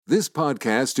This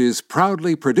podcast is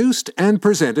proudly produced and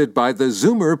presented by the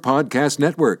Zoomer Podcast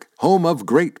Network, home of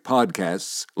great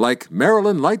podcasts like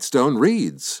Marilyn Lightstone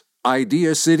Reads,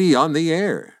 Idea City on the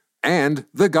Air, and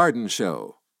The Garden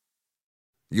Show.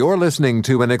 You're listening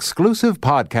to an exclusive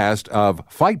podcast of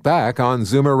Fight Back on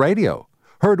Zoomer Radio,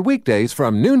 heard weekdays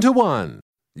from noon to 1.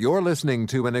 You're listening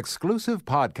to an exclusive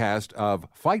podcast of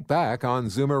Fight Back on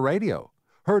Zoomer Radio,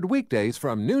 heard weekdays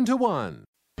from noon to 1.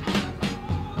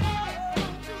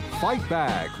 Fight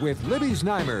Back with Libby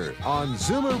Znaimer on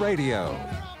Zoomer Radio.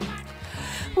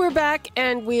 We're back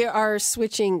and we are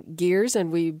switching gears,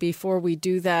 and before we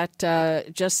do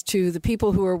that, just to the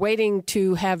people who are waiting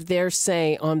to have their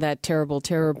say on that terrible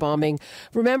terror bombing,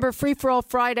 remember Free for All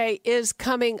Friday is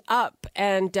coming up,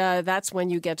 and that's when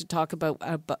you get to talk about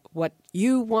what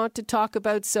you want to talk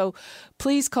about. So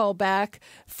please call back,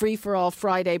 Free for All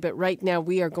Friday. But right now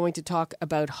we are going to talk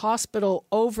about hospital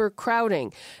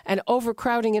overcrowding, and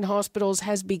overcrowding in hospitals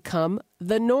has become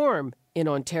the norm in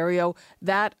Ontario.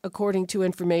 That, according to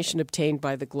information obtained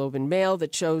by the Globe and Mail,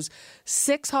 that shows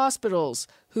 6 hospitals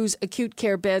whose acute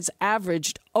care beds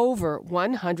averaged over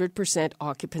 100%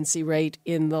 occupancy rate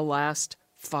in the last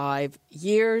 5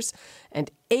 years,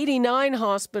 and 89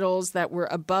 hospitals that were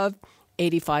above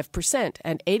 85%.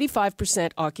 And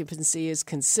 85% occupancy is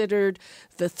considered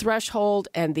the threshold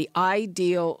and the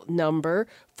ideal number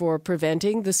for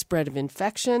preventing the spread of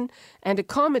infection and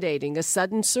accommodating a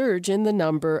sudden surge in the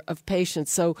number of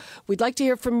patients. So we'd like to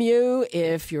hear from you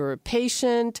if you're a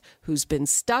patient who's been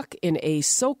stuck in a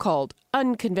so-called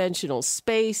unconventional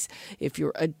space, if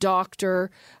you're a doctor.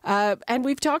 And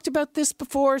we've talked about this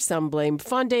before. Some blame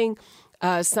funding.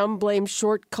 Some blame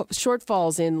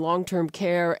shortfalls in long-term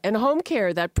care and home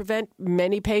care that prevent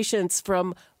many patients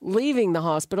from leaving the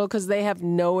hospital because they have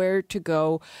nowhere to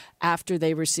go after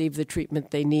they receive the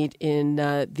treatment they need in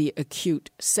the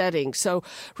acute setting. So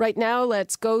right now,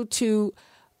 let's go to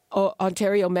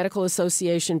Ontario Medical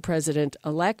Association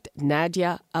President-elect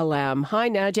Nadia Alam. Hi,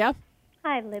 Nadia.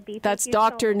 Hi, Libby. That's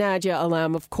Dr. Nadia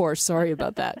Alam, of course. Sorry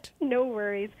about that. No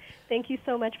worries. Thank you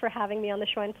so much for having me on the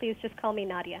show, and please just call me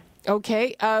Nadia.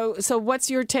 Okay. So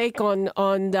what's your take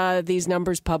on these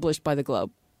numbers published by the Globe?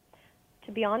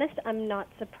 To be honest, I'm not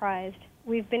surprised.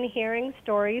 We've been hearing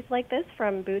stories like this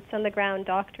from boots-on-the-ground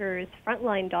doctors,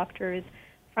 frontline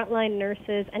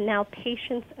nurses, and now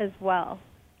patients as well,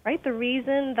 right? The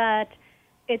reason that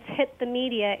it's hit the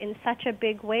media in such a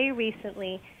big way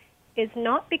recently is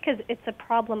not because it's a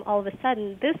problem all of a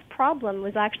sudden. This problem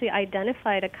was actually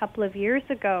identified a couple of years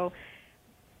ago.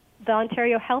 The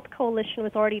Ontario Health Coalition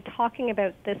was already talking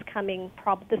about this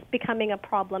becoming a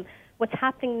problem. What's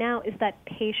happening now is that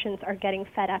patients are getting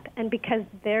fed up, and because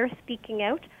they're speaking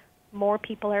out, more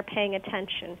people are paying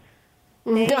attention.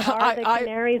 They are the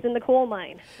canaries in the coal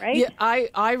mine, right? Yeah,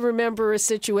 I remember a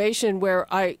situation where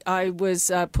I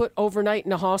was put overnight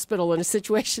in a hospital in a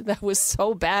situation that was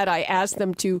so bad I asked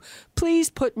them to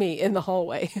please put me in the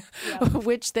hallway,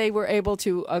 which they were able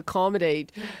to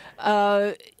accommodate.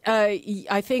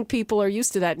 I think people are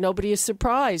used to that. Nobody is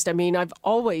surprised. I mean, I've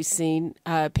always seen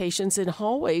patients in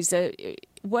hallways.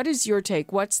 What is your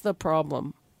take? What's the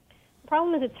problem? The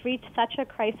problem is it's reached such a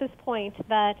crisis point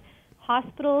that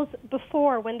hospitals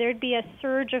before, when there'd be a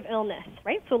surge of illness,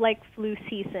 right, so like flu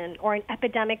season or an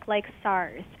epidemic like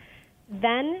SARS,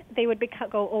 then they would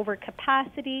go over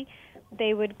capacity.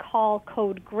 They would call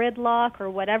code gridlock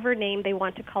or whatever name they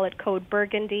want to call it, code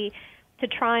burgundy, to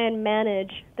try and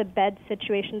manage the bed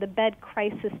situation, the bed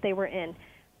crisis they were in.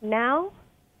 Now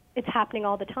it's happening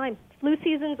all the time. Flu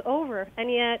season's over,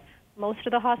 and yet most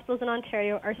of the hospitals in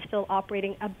Ontario are still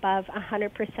operating above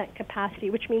 100% capacity,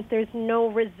 which means there's no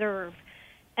reserve.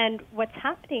 And what's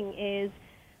happening is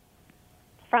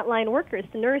frontline workers,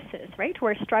 the nurses, right, who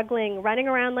are struggling, running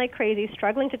around like crazy,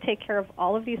 struggling to take care of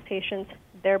all of these patients,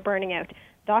 they're burning out.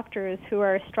 Doctors who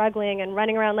are struggling and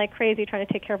running around like crazy trying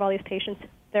to take care of all these patients,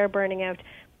 they're burning out.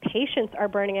 Patients are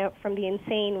burning out from the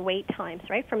insane wait times,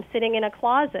 right, from sitting in a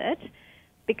closet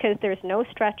because there's no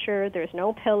stretcher, there's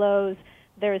no pillows,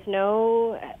 there's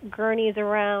no gurneys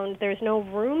around. There's no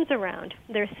rooms around.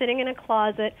 They're sitting in a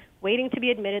closet waiting to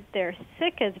be admitted. They're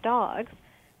sick as dogs,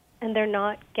 and they're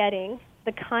not getting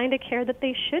the kind of care that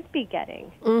they should be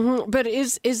getting. Mm-hmm. But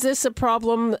is this a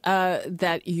problem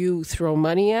that you throw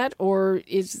money at, or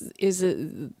is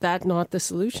that not the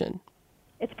solution?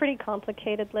 It's pretty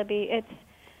complicated, Libby.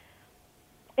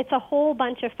 It's a whole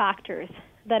bunch of factors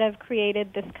that have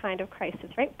created this kind of crisis,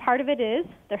 right? Part of it is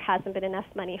there hasn't been enough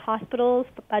money. Hospitals'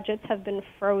 budgets have been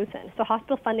frozen. So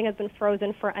hospital funding has been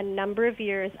frozen for a number of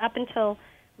years, up until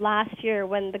last year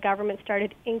when the government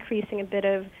started increasing a bit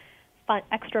of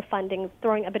extra funding,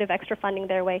 throwing a bit of extra funding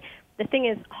their way. The thing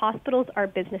is, hospitals are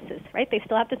businesses, right? They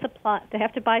still have to they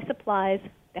have to buy supplies,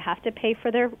 they have to pay for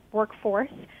their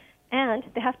workforce, and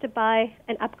they have to buy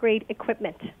and upgrade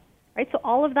equipment, right? So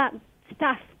all of that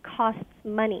stuff costs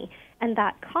money, and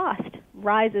that cost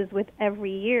rises with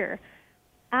every year.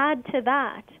 Add to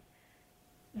that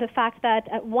the fact that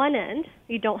at one end,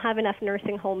 you don't have enough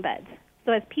nursing home beds.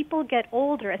 So as people get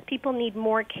older, as people need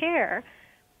more care,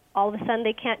 all of a sudden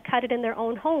they can't cut it in their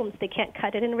own homes. They can't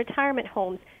cut it in retirement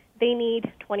homes. They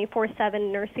need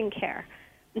 24/7 nursing care.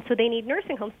 And so they need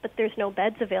nursing homes, but there's no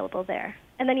beds available there.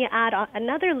 And then you add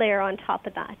another layer on top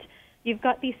of that. You've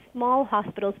got these small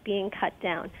hospitals being cut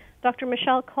down. Dr.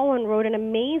 Michelle Cohen wrote an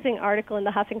amazing article in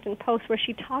the Huffington Post where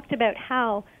she talked about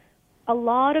how a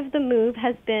lot of the move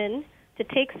has been to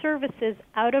take services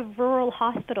out of rural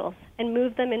hospitals and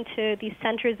move them into these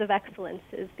centers of excellence,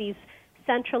 these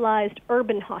centralized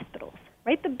urban hospitals,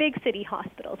 right? The big city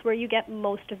hospitals where you get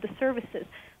most of the services.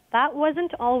 That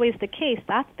wasn't always the case.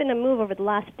 That's been a move over the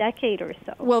last decade or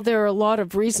so. Well, there are a lot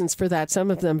of reasons for that,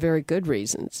 some of them very good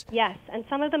reasons. Yes, and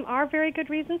some of them are very good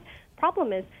reasons.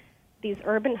 Problem is, these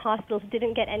urban hospitals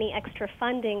didn't get any extra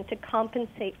funding to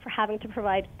compensate for having to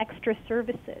provide extra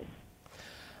services.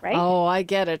 Right? Oh, I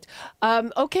get it.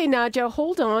 Okay, Nadja,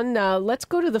 hold on. Let's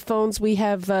go to the phones. We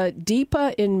have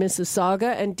Deepa in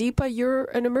Mississauga. And Deepa, you're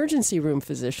an emergency room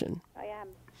physician. I am.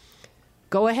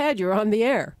 Go ahead. You're on the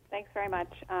air. Thanks very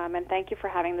much. And thank you for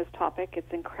having this topic.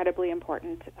 It's incredibly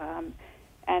important.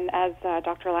 And as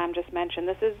Dr. Lamb just mentioned,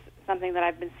 this is something that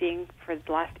I've been seeing for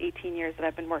the last 18 years that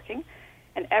I've been working.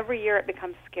 And every year it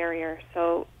becomes scarier.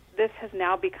 So this has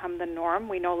now become the norm.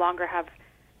 We no longer have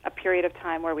a period of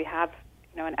time where we have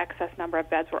an excess number of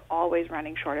beds. We're always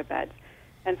running short of beds.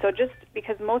 And so just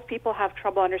because most people have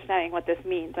trouble understanding what this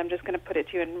means, I'm just going to put it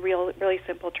to you in really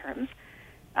simple terms.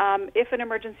 If an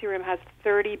emergency room has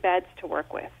 30 beds to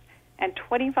work with, and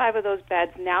 25 of those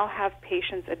beds now have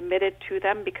patients admitted to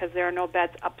them because there are no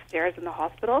beds upstairs in the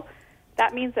hospital,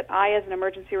 that means that I, as an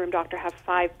emergency room doctor, have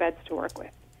 5 beds to work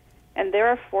with. And there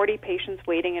are 40 patients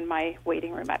waiting in my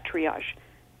waiting room at triage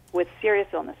with serious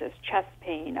illnesses, chest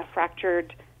pain, a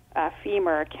fractured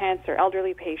femur, cancer,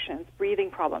 elderly patients, breathing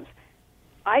problems.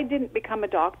 I didn't become a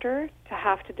doctor to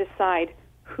have to decide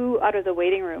who out of the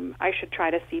waiting room I should try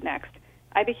to see next.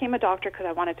 I became a doctor because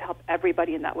I wanted to help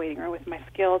everybody in that waiting room with my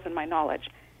skills and my knowledge.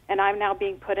 And I'm now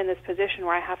being put in this position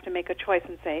where I have to make a choice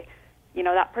and say,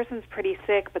 that person's pretty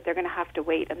sick, but they're going to have to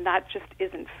wait. And that just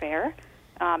isn't fair.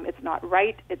 It's not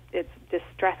right. It's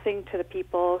distressing to the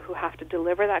people who have to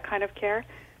deliver that kind of care.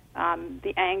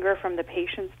 The anger from the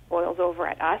patients boils over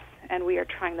at us, and we are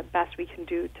trying the best we can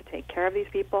do to take care of these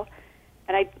people.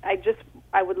 And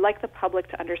I would like the public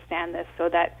to understand this so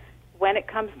that when it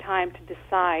comes time to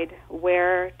decide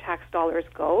where tax dollars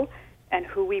go and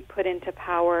who we put into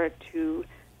power to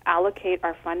allocate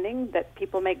our funding, that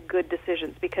people make good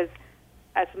decisions. Because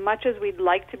as much as we'd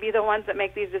like to be the ones that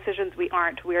make these decisions, we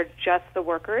aren't. We are just the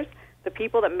workers. The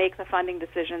people that make the funding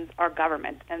decisions are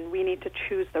government, and we need to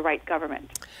choose the right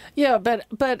government. Yeah,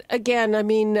 but again, I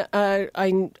mean,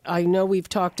 I know we've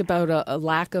talked about a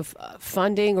lack of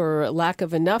funding or a lack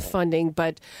of enough funding,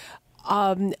 but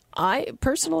I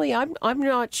personally, I'm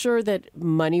not sure that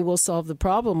money will solve the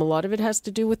problem. A lot of it has to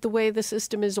do with the way the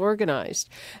system is organized,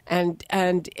 and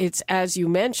it's, as you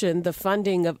mentioned, the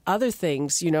funding of other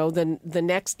things. The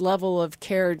next level of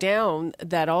care down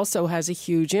that also has a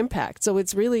huge impact. So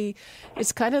it's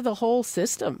kind of the whole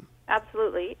system.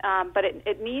 Absolutely, but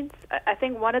it needs. I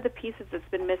think one of the pieces that's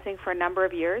been missing for a number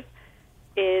of years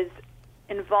is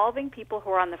involving people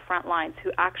who are on the front lines,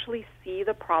 who actually see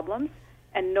the problems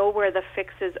and know where the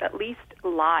fixes at least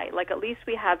lie. Like, at least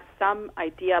we have some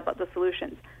idea about the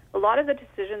solutions. A lot of the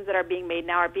decisions that are being made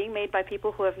now are being made by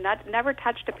people who have never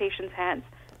touched a patient's hands,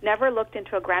 never looked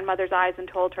into a grandmother's eyes and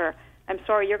told her, I'm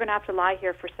sorry, you're going to have to lie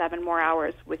here for 7 more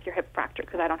hours with your hip fracture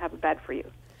because I don't have a bed for you.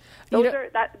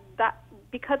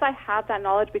 Because I have that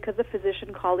knowledge, because the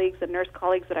physician colleagues and nurse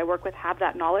colleagues that I work with have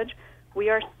that knowledge, we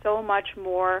are so much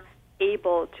more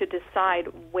able to decide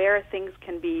where things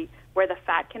can be, where the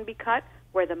fat can be cut,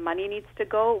 where the money needs to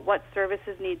go, what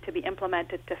services need to be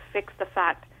implemented to fix the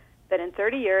fact that in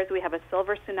 30 years we have a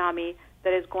silver tsunami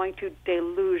that is going to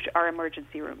deluge our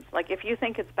emergency rooms. Like, if you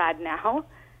think it's bad now,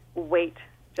 wait.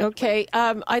 Okay.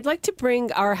 I'd like to bring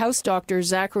our house doctor,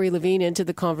 Zachary Levine, into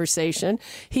the conversation.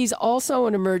 He's also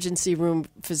an emergency room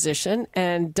physician,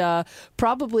 and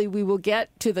probably we will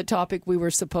get to the topic we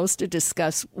were supposed to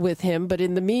discuss with him. But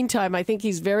in the meantime, I think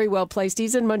he's very well placed.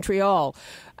 He's in Montreal.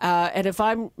 And if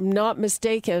I'm not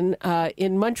mistaken,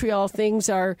 in Montreal, things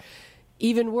are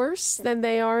even worse than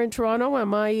they are in Toronto.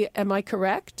 Am I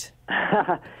correct?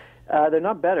 They're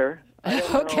not better.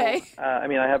 Okay. I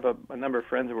mean, I have a number of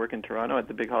friends who work in Toronto at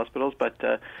the big hospitals, but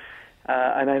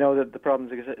and I know that the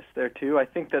problems exist there too. I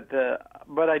think that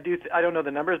I don't know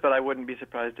the numbers, but I wouldn't be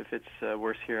surprised if it's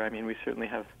worse here. I mean, we certainly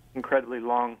have incredibly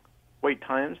long wait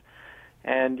times,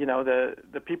 and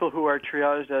the people who are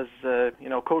triaged as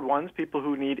code 1s, people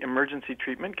who need emergency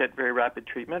treatment, get very rapid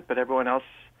treatment, but everyone else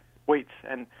waits.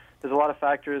 And there's a lot of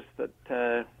factors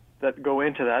that go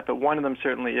into that, but one of them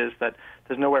certainly is that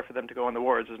there's nowhere for them to go on the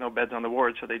wards. There's no beds on the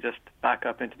wards, so they just back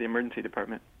up into the emergency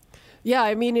department. Yeah,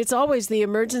 I mean, it's always the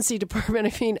emergency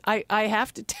department. I mean, I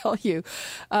have to tell you,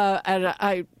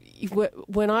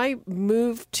 when I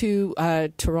moved to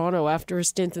Toronto after a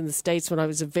stint in the States when I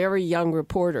was a very young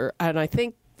reporter, and I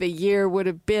think the year would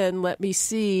have been,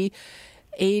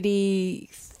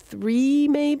 83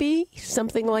 maybe,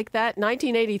 something like that.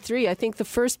 1983, I think the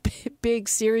first big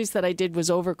series that I did was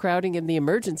Overcrowding in the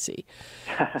Emergency.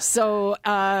 So,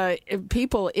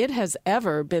 people, it has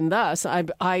ever been thus.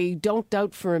 I don't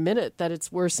doubt for a minute that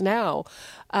it's worse now.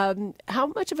 How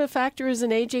much of a factor is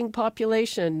an aging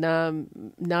population,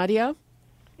 Nadia?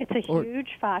 It's a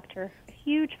huge factor,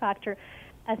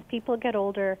 As people get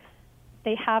older,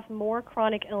 they have more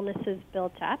chronic illnesses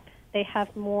built up. They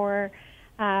have more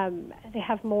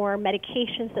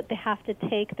medications that they have to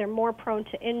take. They're more prone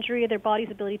to injury. Their body's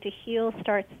ability to heal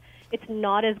it's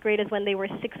not as great as when they were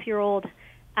 6-year-old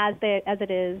as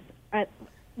it is.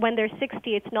 When they're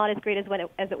 60, it's not as great as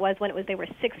it was when they were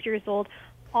 6 years old.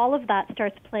 All of that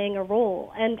starts playing a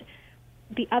role. And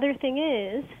the other thing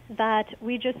is that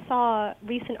we just saw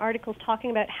recent articles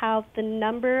talking about how the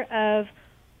number of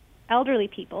elderly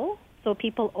people, so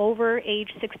people over age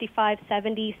 65,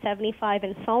 70, 75,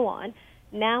 and so on,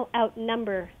 now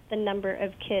outnumber the number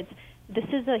of kids. This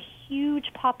is a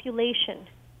huge population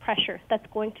pressure that's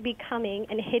going to be coming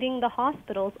and hitting the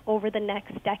hospitals over the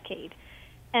next decade.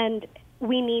 And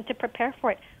we need to prepare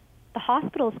for it. The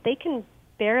hospitals, they can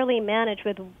barely manage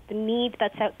with the need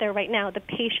that's out there right now, the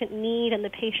patient need and the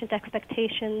patient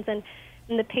expectations and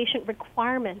the patient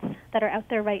requirements that are out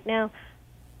there right now.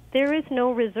 There is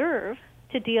no reserve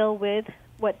to deal with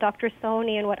what Dr.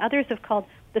 Soni and what others have called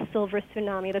the silver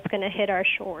tsunami that's going to hit our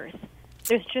shores.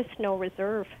 There's just no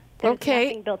reserve. There's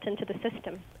nothing built into the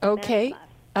system. Okay.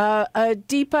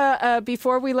 Deepa,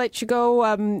 before we let you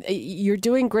go, you're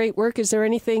doing great work. Is there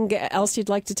anything else you'd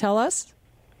like to tell us?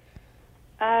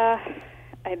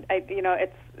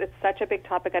 It's such a big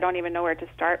topic, I don't even know where to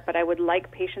start, but I would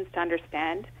like patients to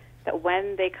understand that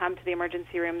when they come to the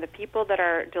emergency room, the people that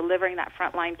are delivering that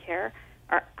frontline care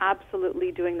are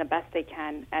absolutely doing the best they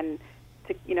can, and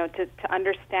to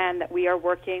understand that we are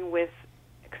working with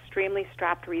extremely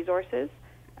strapped resources.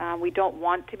 We don't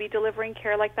want to be delivering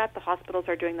care like that. The hospitals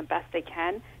are doing the best they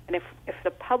can, and if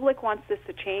the public wants this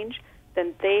to change,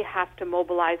 then they have to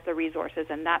mobilize the resources,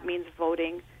 and that means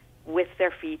voting with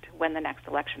their feet when the next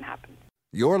election happens.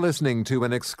 You're listening to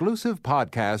an exclusive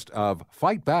podcast of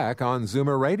Fight Back on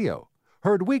Zoomer Radio.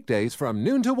 Heard weekdays from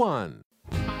noon to 1.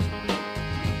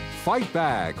 Fight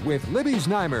Back with Libby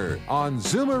Znaimer on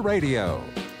Zoomer Radio.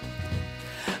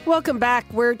 Welcome back.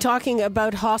 We're talking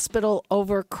about hospital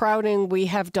overcrowding. We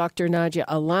have Dr. Nadia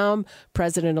Alam,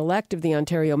 President-elect of the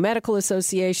Ontario Medical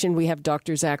Association. We have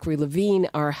Dr. Zachary Levine,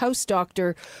 our house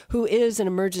doctor, who is an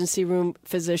emergency room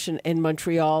physician in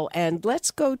Montreal. And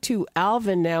let's go to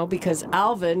Alvin now, because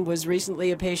Alvin was recently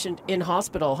a patient in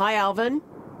hospital. Hi, Alvin.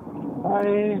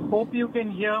 I hope you can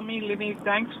hear me, Libby.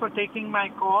 Thanks for taking my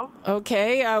call.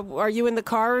 Okay. Are you in the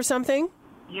car or something?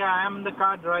 Yeah, I'm in the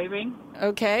car driving.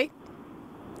 Okay.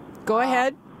 Go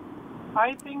ahead.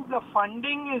 I think the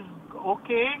funding is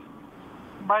okay,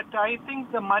 but I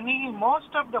think most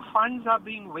of the funds are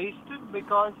being wasted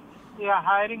because they are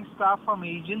hiring staff from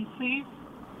agencies.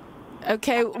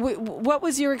 Okay. What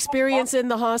was your experience in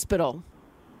the hospital?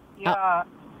 Yeah,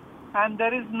 and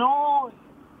there is no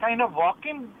kind of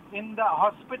walk-in in the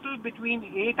hospital between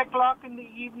 8 o'clock in the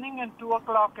evening and 2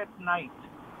 o'clock at night.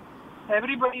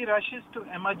 Everybody rushes to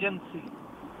emergency.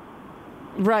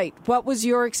 Right. What was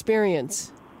your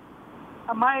experience?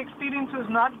 My experience was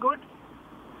not good.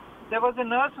 There was a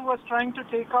nurse who was trying to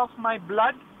take off my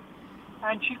blood,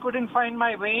 and she couldn't find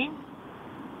my vein.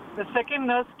 The second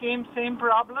nurse came, same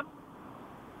problem.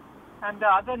 And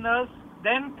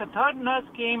the third nurse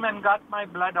came and got my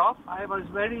blood off. I was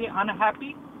very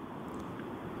unhappy.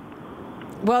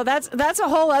 Well, that's a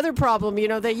whole other problem.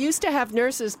 They used to have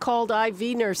nurses called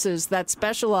IV nurses that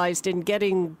specialized in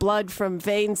getting blood from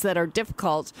veins that are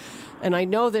difficult. And I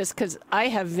know this because I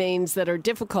have veins that are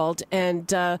difficult.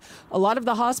 And a lot of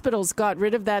the hospitals got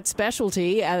rid of that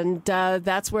specialty. And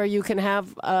that's where you can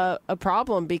have a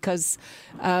problem because,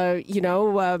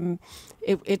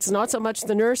 it's not so much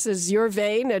the nurse as your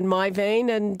vein and my vein.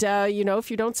 And,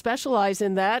 if you don't specialize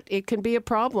in that, it can be a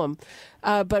problem.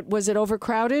 But was it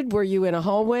overcrowded? Were you in a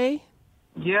hallway?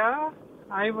 Yeah,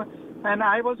 I was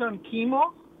on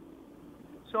chemo,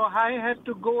 so I had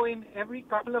to go in every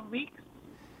couple of weeks.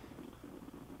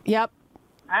 Yep.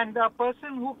 And a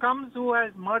person who comes who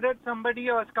has murdered somebody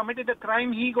or has committed a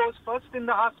crime, he goes first in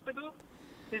the hospital.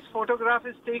 His photograph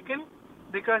is taken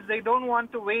because they don't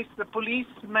want to waste the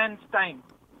policeman's time.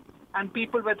 And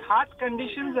people with heart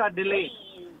conditions are delayed.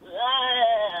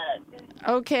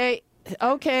 Okay,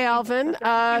 Alvin,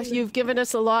 you've given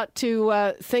us a lot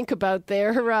to think about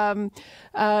there.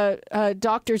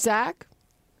 Dr. Zach?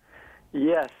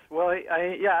 Yes. Well,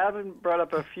 Alvin brought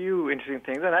up a few interesting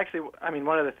things. And actually,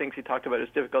 one of the things he talked about is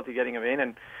difficulty getting a vein.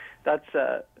 And that's,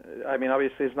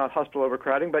 obviously it's not hospital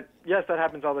overcrowding, but yes, that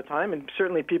happens all the time. And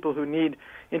certainly people who need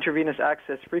intravenous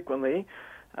access frequently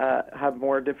have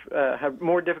more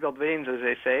difficult veins, as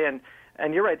they say.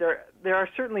 And you're right, there are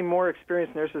certainly more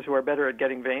experienced nurses who are better at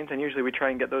getting veins, and usually we try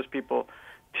and get those people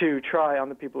to try on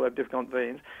the people who have difficult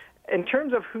veins. In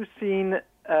terms of who's seen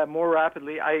more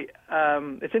rapidly,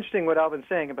 it's interesting what Alvin's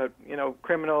saying about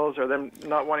criminals or them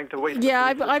not wanting to wait.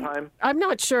 Yeah, I'm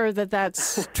not sure that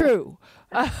that's true.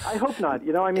 I hope not.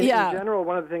 In general,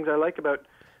 one of the things I like about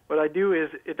what I do is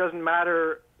it doesn't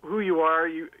matter who you are.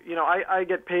 I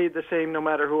get paid the same no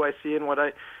matter who I see and what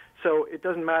I. So it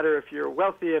doesn't matter if you're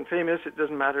wealthy and famous. It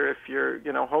doesn't matter if you're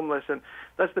homeless, and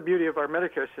that's the beauty of our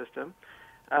Medicare system.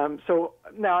 So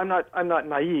now I'm not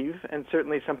naive, and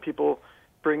certainly some people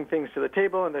bring things to the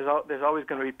table, and there's always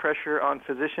going to be pressure on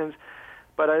physicians.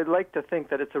 But I'd like to think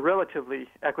that it's a relatively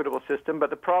equitable system. But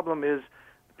the problem is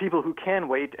people who can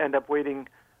wait end up waiting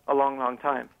a long, long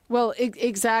time. Well,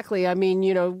 exactly.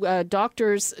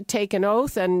 Doctors take an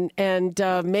oath, and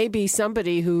maybe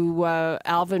somebody who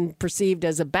Alvin perceived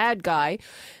as a bad guy,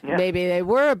 maybe they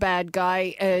were a bad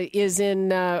guy, is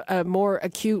in a more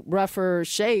acute, rougher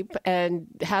shape and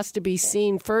has to be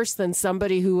seen first than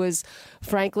somebody who is,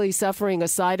 frankly, suffering a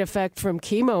side effect from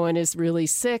chemo and is really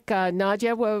sick.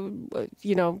 Nadia,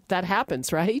 that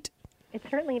happens, right? It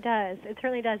certainly does. It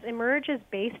certainly does. Emerge is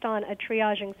based on a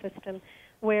triaging system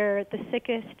where the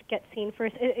sickest get seen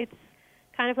first. It's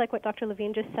kind of like what Dr.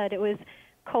 Levine just said. It was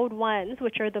code 1s,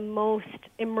 which are the most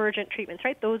emergent treatments,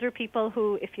 right? Those are people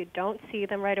who, if you don't see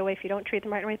them right away, if you don't treat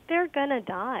them right away, they're going to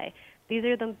die. These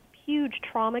are the huge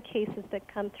trauma cases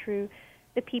that come through.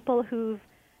 The people who've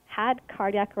had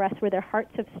cardiac arrest where their hearts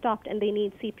have stopped and they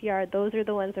need CPR, those are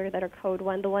the ones that are code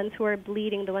 1. The ones who are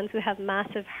bleeding, the ones who have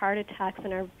massive heart attacks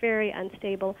and are very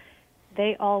unstable,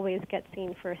 they always get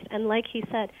seen first. And like he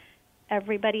said,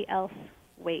 everybody else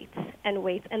waits, and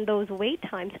those wait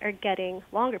times are getting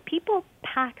longer. People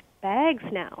pack bags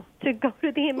now to go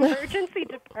to the emergency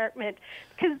department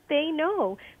because they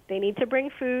know they need to bring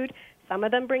food. Some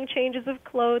of them bring changes of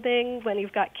clothing. When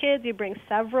you've got kids, you bring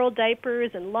several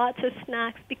diapers and lots of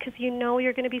snacks because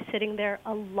you're going to be sitting there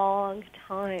a long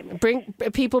time. Bring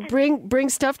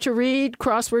stuff to read,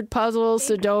 crossword puzzles,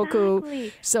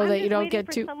 Sudoku, so that you don't get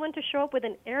too. Someone to show up with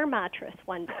an air mattress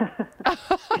one day.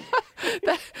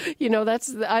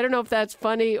 That's. I don't know if that's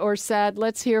funny or sad.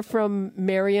 Let's hear from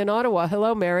Mary in Ottawa.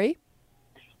 Hello, Mary.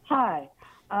 Hi.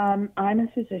 I'm a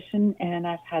physician, and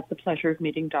I've had the pleasure of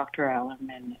meeting Dr.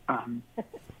 Allen, and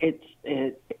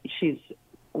she's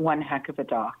one heck of a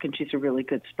doc, and she's a really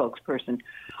good spokesperson.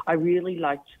 I really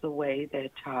liked the way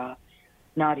that,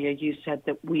 Nadia, you said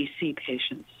that we see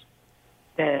patients,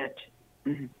 that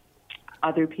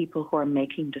other people who are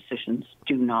making decisions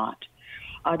do not.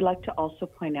 I'd like to also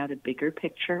point out a bigger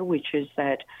picture, which is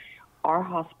that our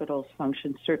hospitals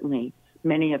function certainly,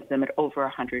 many of them at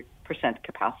over 100%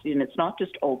 capacity, and it's not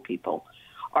just old people.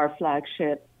 Our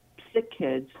flagship Sick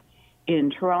Kids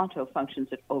in Toronto functions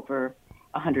at over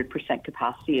 100%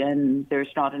 capacity, and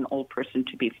there's not an old person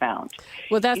to be found.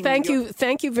 Well, thank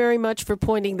you very much for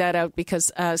pointing that out,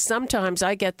 because sometimes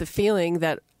I get the feeling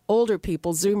that older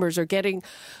people, Zoomers, are getting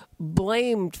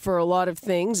blamed for a lot of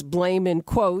things, blame in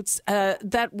quotes,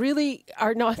 that really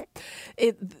are not,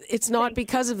 it's not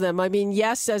because of them. I mean,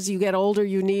 yes, as you get older,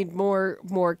 you need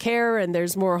more care and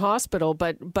there's more hospital,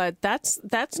 but that's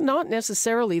not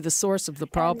necessarily the source of the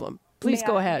problem. Please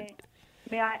go ahead.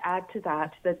 May I add to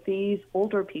that these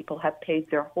older people have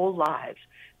paid their whole lives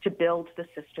to build the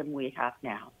system we have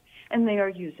now, and they are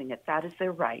using it. That is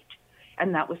their right.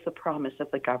 And that was the promise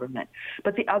of the government.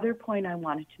 But the other point I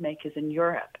wanted to make is in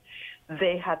Europe,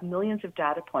 they have millions of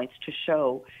data points to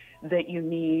show that you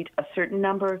need a certain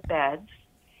number of beds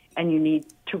and you need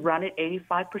to run at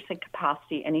 85%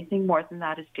 capacity. Anything more than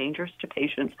that is dangerous to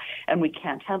patients, and we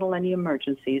can't handle any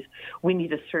emergencies. We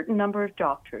need a certain number of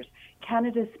doctors.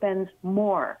 Canada spends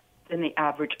more than the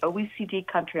average OECD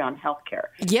country on healthcare.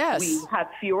 Yes. We have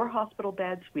fewer hospital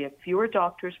beds, we have fewer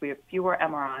doctors, we have fewer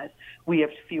MRIs, we have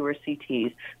fewer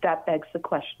CTs. That begs the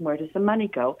question, where does the money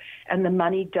go? And the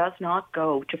money does not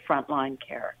go to frontline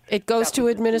care. It goes to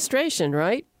administration,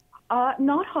 right?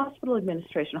 Not hospital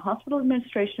administration. Hospital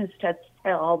administration is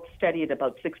held steady at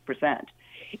about 6%.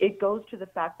 It goes to the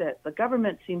fact that the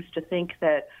government seems to think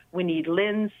that we need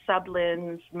LHINs,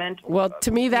 sub-LHINs, mental... Well, to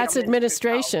me, that's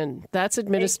administration. That's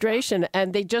administration.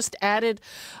 And they just added,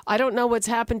 I don't know what's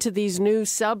happened to these new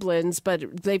sub-LHINs,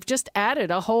 but they've just added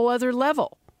a whole other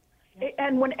level.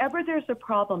 And whenever there's a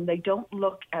problem, they don't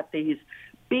look at these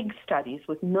big studies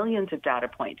with millions of data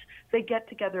points. They get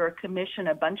together a commission,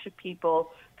 a bunch of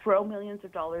people, throw millions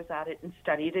of dollars at it and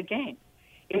study it again.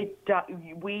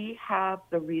 We have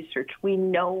the research. We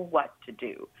know what to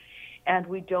do. And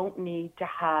we don't need to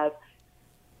have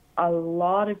a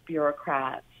lot of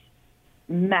bureaucrats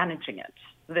managing it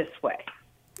this way.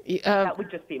 That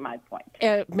would just be my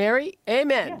point. Mary,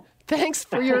 amen. Yeah. Thanks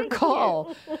for your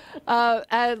call.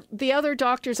 The other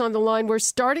doctors on the line, we're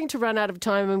starting to run out of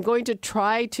time. I'm going to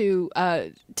try to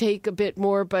take a bit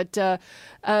more. But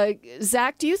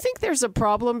Zach, do you think there's a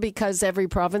problem because every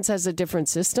province has a different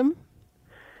system?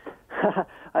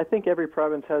 I think every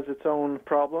province has its own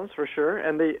problems, for sure.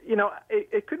 And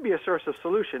it could be a source of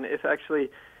solution if actually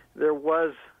there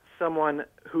was someone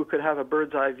who could have a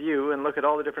bird's eye view and look at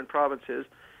all the different provinces,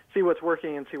 see what's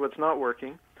working and see what's not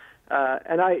working.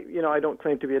 And I don't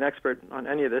claim to be an expert on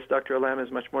any of this. Dr. Alam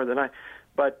is much more than I.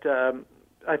 But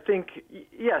I think,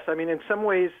 yes, I mean, in some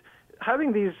ways,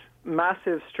 having these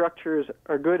massive structures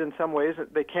are good in some ways.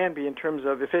 They can be in terms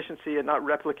of efficiency and not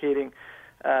replicating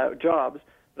jobs.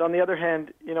 But on the other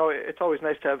hand, it's always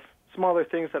nice to have smaller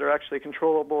things that are actually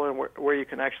controllable and where you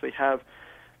can actually have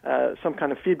some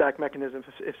kind of feedback mechanism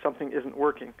if something isn't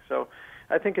working. So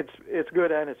I think it's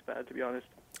good and it's bad, to be honest.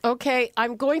 Okay,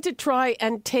 I'm going to try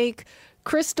and take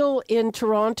Crystal in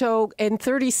Toronto. In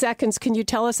 30 seconds, can you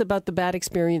tell us about the bad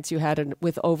experience you had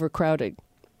with overcrowding?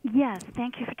 Yes,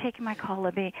 thank you for taking my call,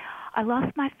 Libby. I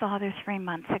lost my father 3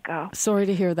 months ago. Sorry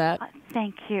to hear that.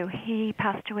 Thank you. He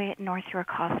passed away at North York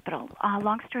Hospital.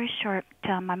 Long story short,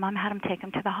 my mom had him take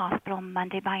him to the hospital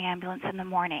Monday by ambulance in the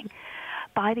morning.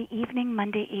 By the evening,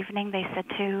 Monday evening, they said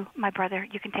to my brother,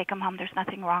 you can take him home, there's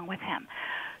nothing wrong with him.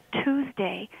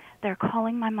 Tuesday, they're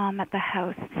calling my mom at the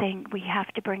house saying, we have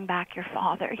to bring back your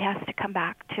father. He has to come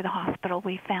back to the hospital.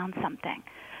 We found something.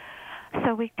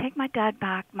 So we take my dad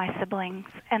back, my siblings,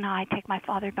 and I take my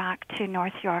father back to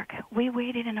North York. We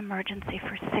waited in emergency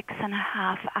for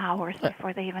 6.5 hours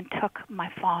before they even took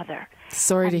my father.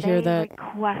 Sorry to hear that. They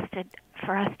requested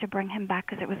for us to bring him back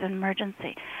because it was an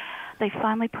emergency. They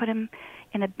finally put him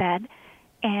in a bed,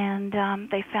 and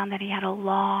they found that he had a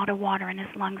lot of water in his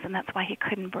lungs, and that's why he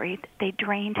couldn't breathe. They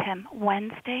drained him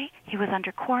Wednesday. He was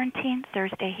under quarantine.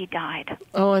 Thursday, he died.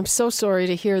 Oh, I'm so sorry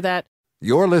to hear that.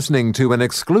 You're listening to an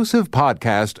exclusive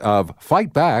podcast of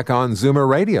Fight Back on Zoomer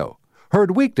Radio.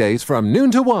 Heard weekdays from noon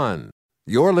to 1.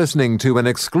 You're listening to an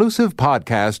exclusive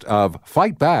podcast of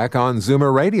Fight Back on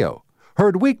Zoomer Radio.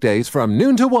 Heard weekdays from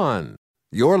noon to 1.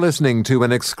 You're listening to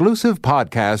an exclusive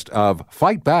podcast of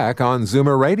Fight Back on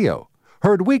Zoomer Radio.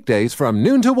 Heard weekdays from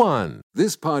noon to 1.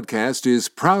 This podcast is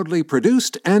proudly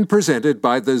produced and presented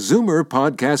by the Zoomer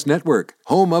Podcast Network,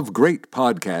 home of great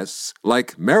podcasts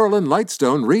like Marilyn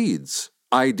Lightstone Reads,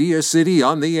 Idea City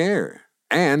on the Air,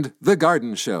 and The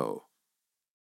Garden Show.